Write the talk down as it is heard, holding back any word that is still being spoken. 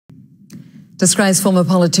Disgraced former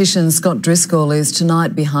politician Scott Driscoll is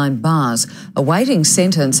tonight behind bars, awaiting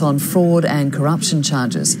sentence on fraud and corruption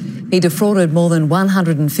charges. He defrauded more than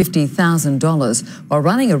 $150,000 while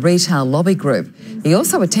running a retail lobby group. He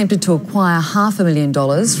also attempted to acquire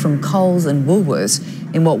 $500,000 from Coles and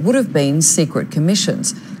Woolworths in what would have been secret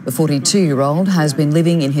commissions. The 42-year-old has been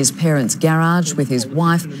living in his parents' garage with his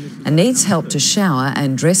wife and needs help to shower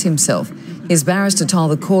and dress himself. His barrister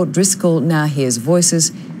told the court Driscoll now hears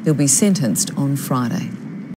voices. He'll be sentenced on Friday.